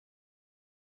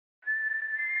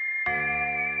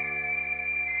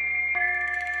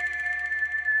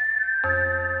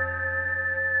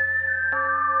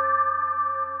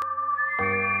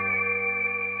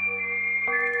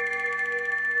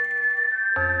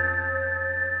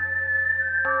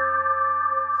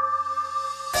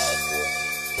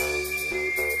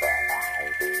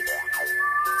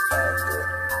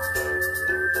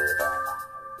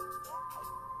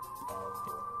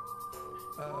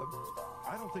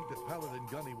think that Paladin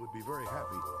Gunny would be very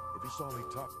happy if he saw me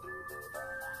talk.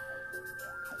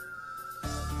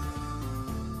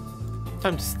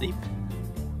 Time to sleep.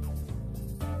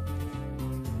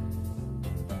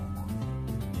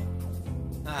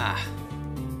 Ah.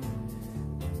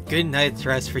 Good night's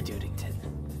rest for Dudington.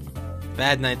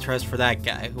 Bad night's rest for that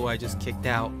guy who I just kicked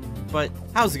out. But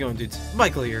how's it going, dudes?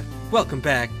 Michael here. Welcome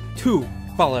back to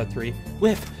Fallout 3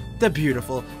 with the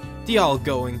beautiful, the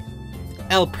all-going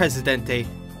El Presidente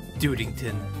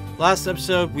Dudington. Last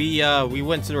episode, we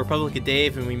went to the Republic of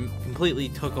Dave and we completely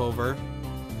took over.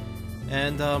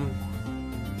 And,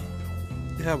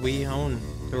 yeah, we own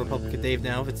the Republic of Dave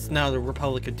now. It's now the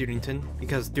Republic of Dudington,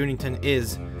 because Dudington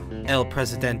is El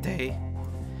Presidente.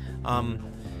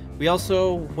 We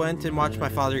also went and watched my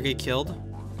father get killed.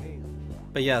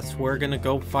 But yes, we're gonna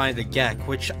go find a Gek,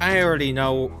 which I already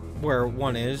know where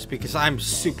one is, because I'm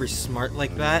super smart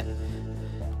like that.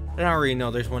 And I already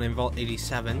know there's one in Vault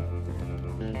 87,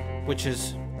 which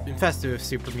is infested with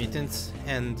super mutants,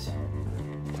 and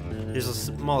there's a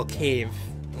small cave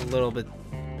a little bit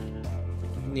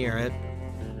near it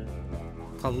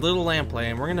called Little Lamplight,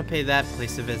 and we're gonna pay that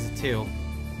place a visit too.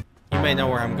 You may know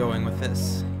where I'm going with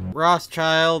this.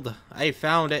 Rothschild, I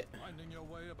found it. Finding your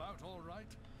way about all right?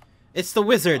 It's the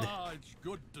wizard. Ah, it's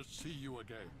good to see you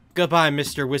again. Goodbye,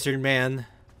 Mr. Wizard Man.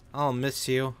 I'll miss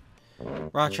you.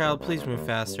 Rothschild, please move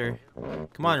faster.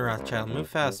 Come on, Rothschild, move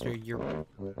faster. You're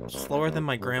slower than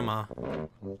my grandma.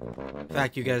 In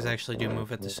fact, you guys actually do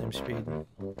move at the same speed.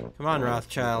 Come on,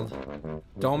 Rothschild.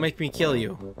 Don't make me kill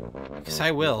you. Because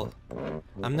I will.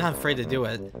 I'm not afraid to do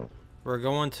it. We're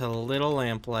going to Little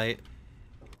Lamplight.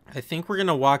 I think we're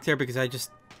gonna walk there because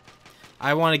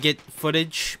I want to get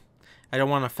footage. I don't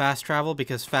want to fast travel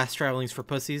because fast traveling's for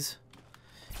pussies.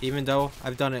 Even though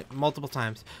I've done it multiple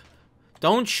times.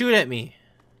 Don't shoot at me.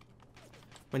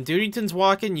 When Dudington's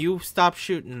walking, you stop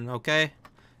shooting, okay?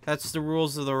 That's the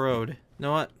rules of the road. You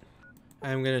know what?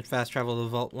 I'm gonna fast travel to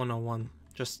Vault 101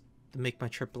 just to make my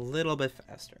trip a little bit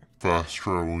faster. Fast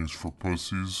traveling's for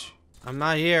pussies. I'm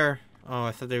not here. Oh,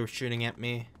 I thought they were shooting at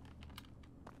me.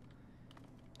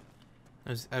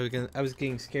 I was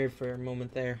getting scared for a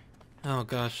moment there. Oh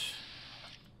gosh.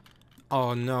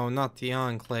 Oh no, not the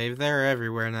Enclave. They're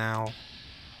everywhere now.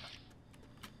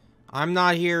 I'm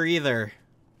not here either.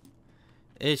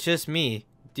 It's just me,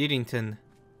 Dudington,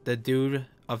 the dude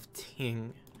of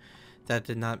Ting. That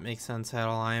did not make sense at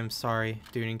all. I am sorry,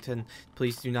 Dudington.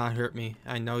 Please do not hurt me.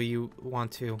 I know you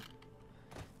want to.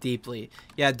 Deeply.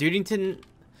 Yeah, Dudington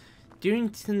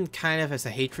kind of has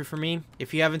a hatred for me.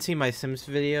 If you haven't seen my Sims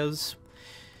videos,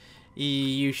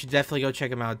 you should definitely go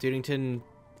check him out. Dudington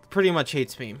pretty much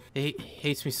hates me. He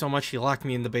hates me so much he locked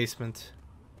me in the basement.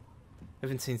 I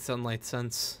haven't seen sunlight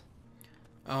since.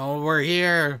 Oh, we're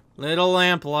here! Little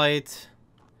Lamplight.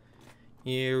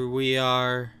 Here we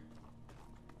are.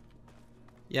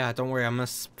 Yeah, don't worry. I'm gonna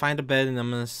find a bed and I'm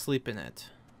gonna sleep in it.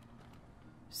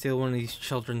 Steal one of these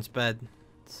children's beds.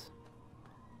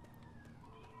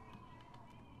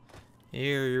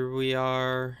 Here we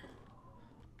are.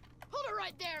 Hold it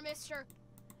right there, mister.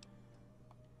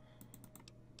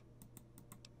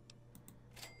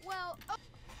 Well,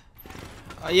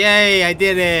 Oh, yay, I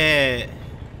did it!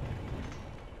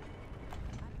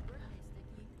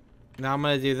 Now I'm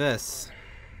gonna do this.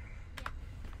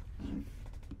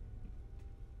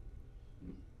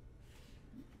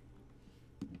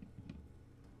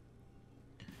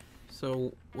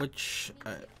 So, which...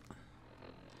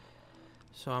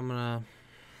 so I'm gonna...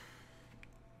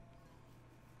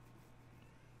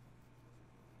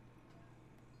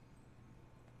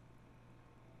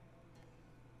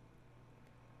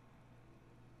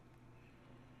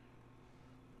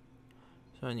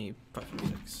 So I need 5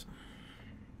 and 6.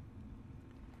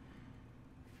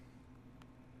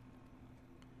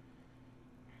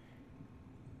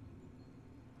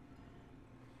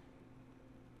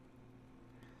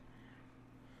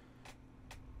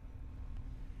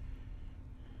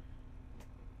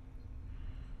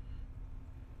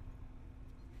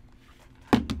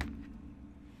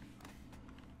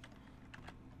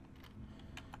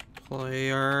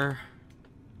 Player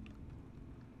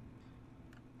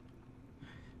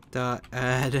dot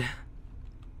add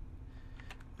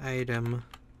item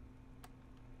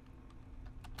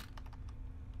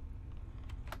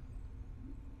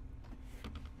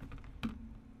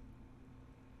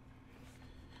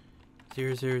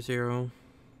zero zero zero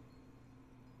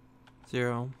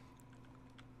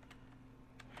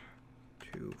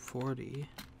 240.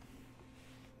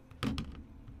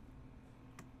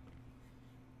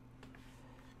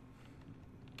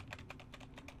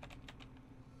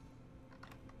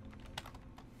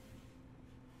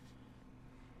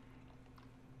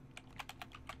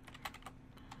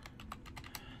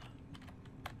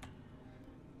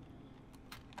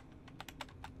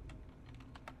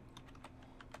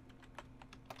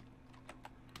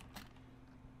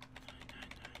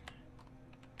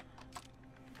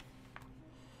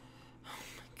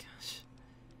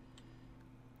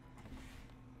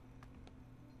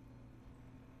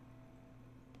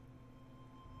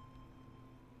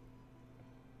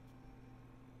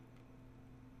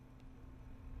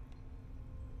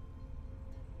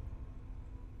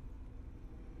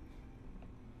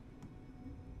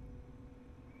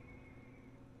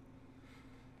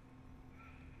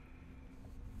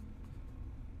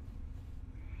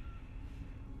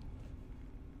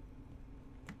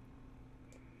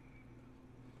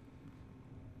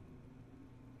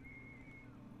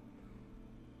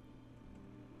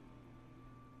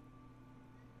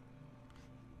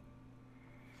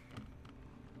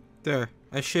 There.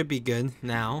 I should be good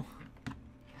now.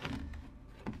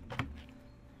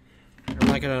 I'm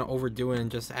not gonna overdo it and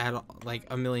just add like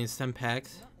a million stem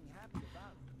packs.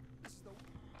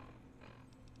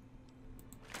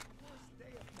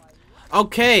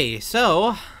 Okay,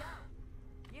 so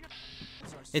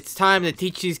it's time to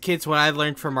teach these kids what I've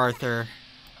learned from Arthur.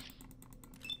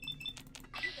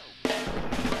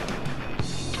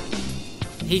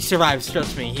 He survives,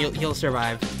 trust me. He'll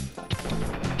survive.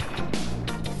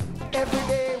 Every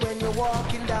day when you're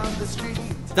walking down the street,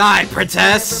 Die,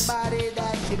 princess! everybody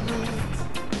that you meet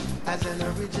has an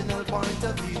original point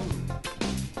of view.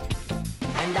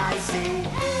 And I say,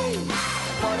 hey,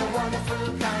 what a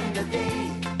wonderful kind of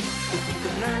day. If we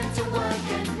could learn to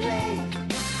work and play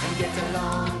and get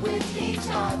along with each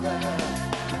other.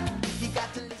 You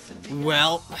got to listen to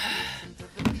Well,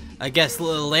 I guess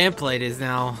little Lamplight is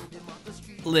now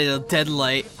little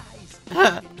Deadlight.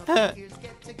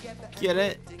 Get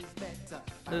it?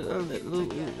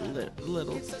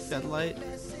 Little Deadlight.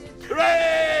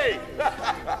 Hooray!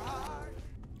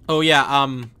 Oh yeah,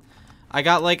 I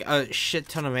got like a shit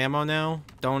ton of ammo now.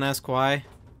 Don't ask why.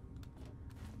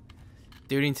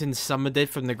 Dudington summoned it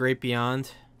from the great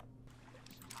beyond.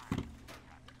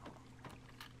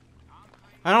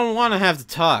 I don't want to have to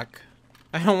talk.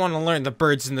 I don't want to learn the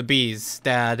birds and the bees,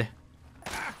 Dad.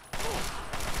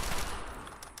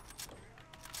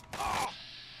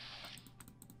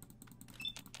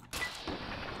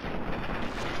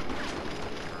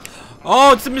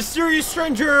 Oh, it's a mysterious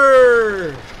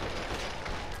stranger!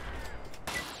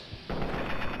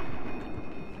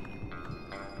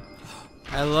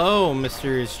 Hello,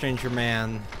 mysterious stranger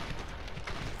man.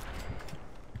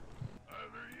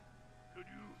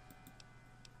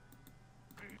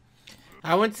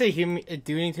 I wouldn't say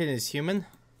Dudington is human,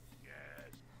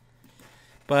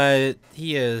 but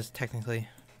he is technically.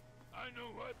 I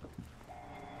know what.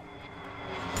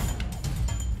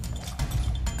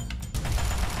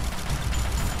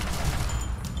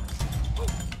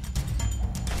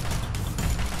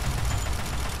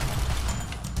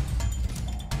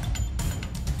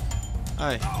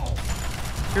 Hi.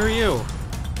 Screw you.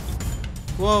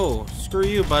 Whoa, screw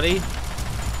you, buddy.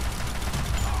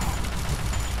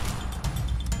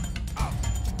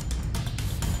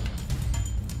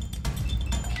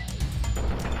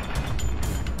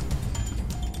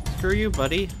 Screw you,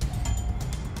 buddy.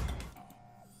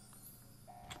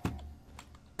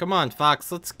 Come on,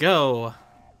 Fox, let's go.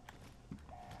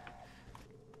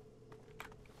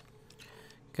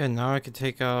 Good, now I can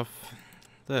take off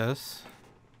this.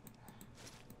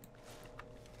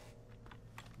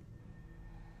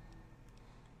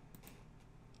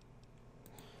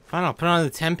 Fine, I'll put on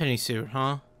the 10-penny suit,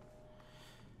 huh?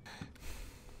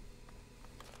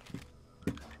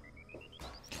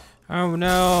 Oh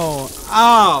no!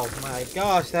 Oh my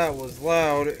gosh, that was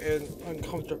loud and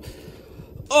uncomfortable.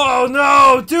 Oh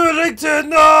no! Dudington,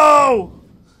 no!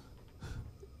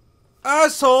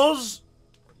 Assholes!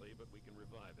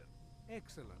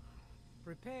 Excellent.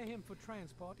 Prepare him for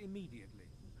transport immediately.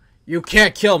 You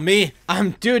can't kill me!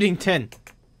 I'm Dudington!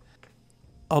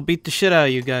 I'll beat the shit out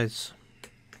of you guys.